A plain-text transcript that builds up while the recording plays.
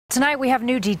Tonight we have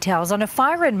new details on a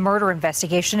fire and murder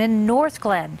investigation in North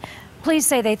Glen. Police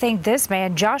say they think this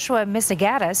man, Joshua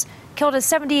Misagatis, killed a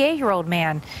 78-year-old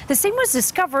man. The scene was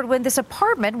discovered when this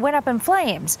apartment went up in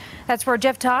flames. That's where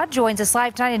Jeff Todd joins us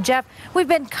live tonight. And Jeff, we've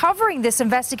been covering this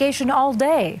investigation all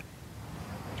day.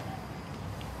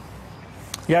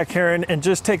 Yeah, Karen, and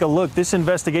just take a look. This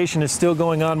investigation is still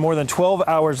going on more than 12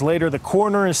 hours later. The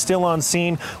coroner is still on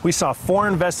scene. We saw 4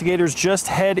 investigators just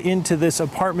head into this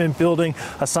apartment building,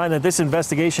 a sign that this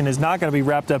investigation is not going to be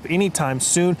wrapped up anytime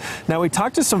soon. Now, we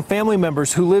talked to some family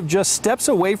members who live just steps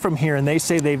away from here, and they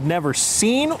say they've never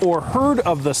seen or heard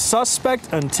of the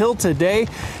suspect until today,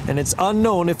 and it's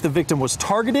unknown if the victim was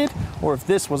targeted or if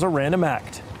this was a random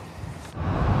act.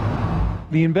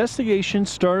 The investigation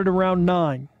started around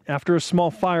 9. After a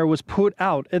small fire was put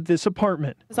out at this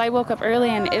apartment. I woke up early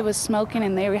and it was smoking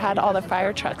and they had all the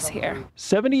fire trucks here.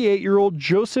 78-year-old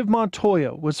Joseph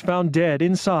Montoya was found dead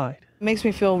inside. It makes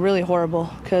me feel really horrible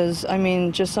because, I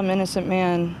mean, just some innocent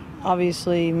man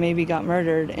obviously maybe got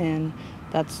murdered, and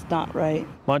that's not right.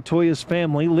 Montoya's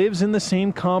family lives in the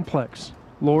same complex.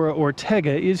 Laura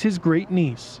Ortega is his great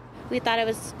niece. We thought it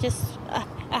was just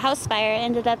a house fire. It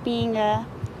ended up being a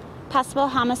possible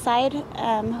homicide.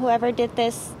 Whoever did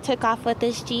this took off with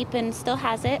his Jeep and still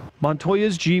has it.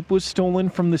 Montoya's Jeep was stolen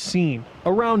from the scene.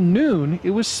 Around noon, it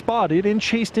was spotted and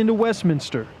chased into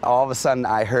Westminster. All of a sudden,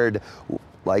 I heard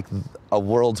like a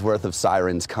world's worth of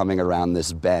sirens coming around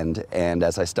this bend, and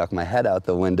as I stuck my head out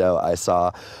the window, I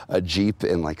saw a Jeep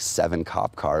and like 7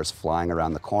 cop cars flying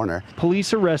around the corner.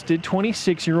 Police arrested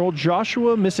 26-year-old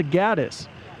Joshua Misagatis.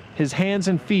 His hands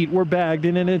and feet were bagged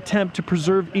in an attempt to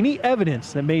preserve any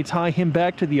evidence that may tie him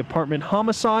back to the apartment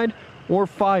homicide or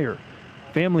fire.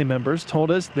 Family members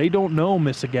told us they don't know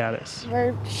Misagatis.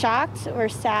 We're shocked, we're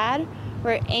sad,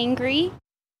 we're angry.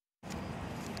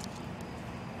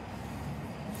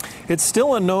 It's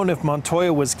still unknown if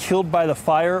Montoya was killed by the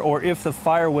fire or if the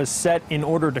fire was set in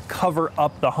order to cover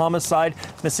up the homicide.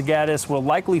 Misagatis will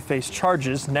likely face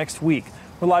charges next week.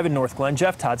 We're live in North Glen.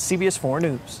 Jeff Todd, CBS 4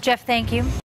 News. Jeff, thank you.